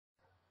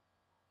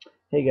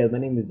Hey guys, my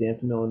name is Dan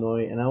from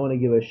Illinois, and I want to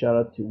give a shout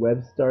out to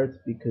WebStarts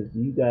because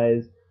you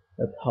guys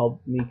have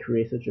helped me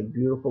create such a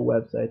beautiful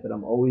website that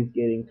I'm always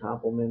getting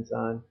compliments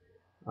on.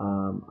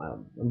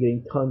 I'm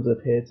getting tons of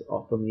hits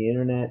off from the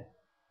internet,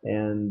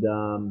 and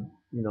I'm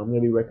going to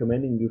be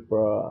recommending you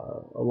for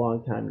a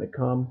long time to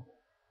come.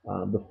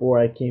 Before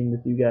I came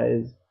with you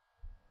guys,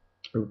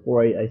 or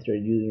before I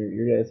started using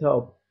your guys'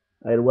 help,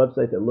 I had a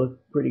website that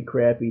looked pretty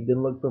crappy,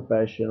 didn't look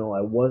professional.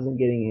 I wasn't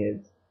getting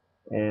hits,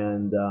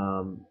 and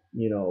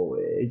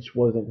it just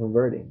wasn't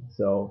converting.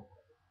 So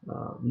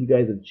you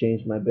guys have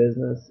changed my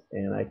business,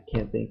 and I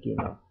can't thank you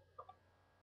enough.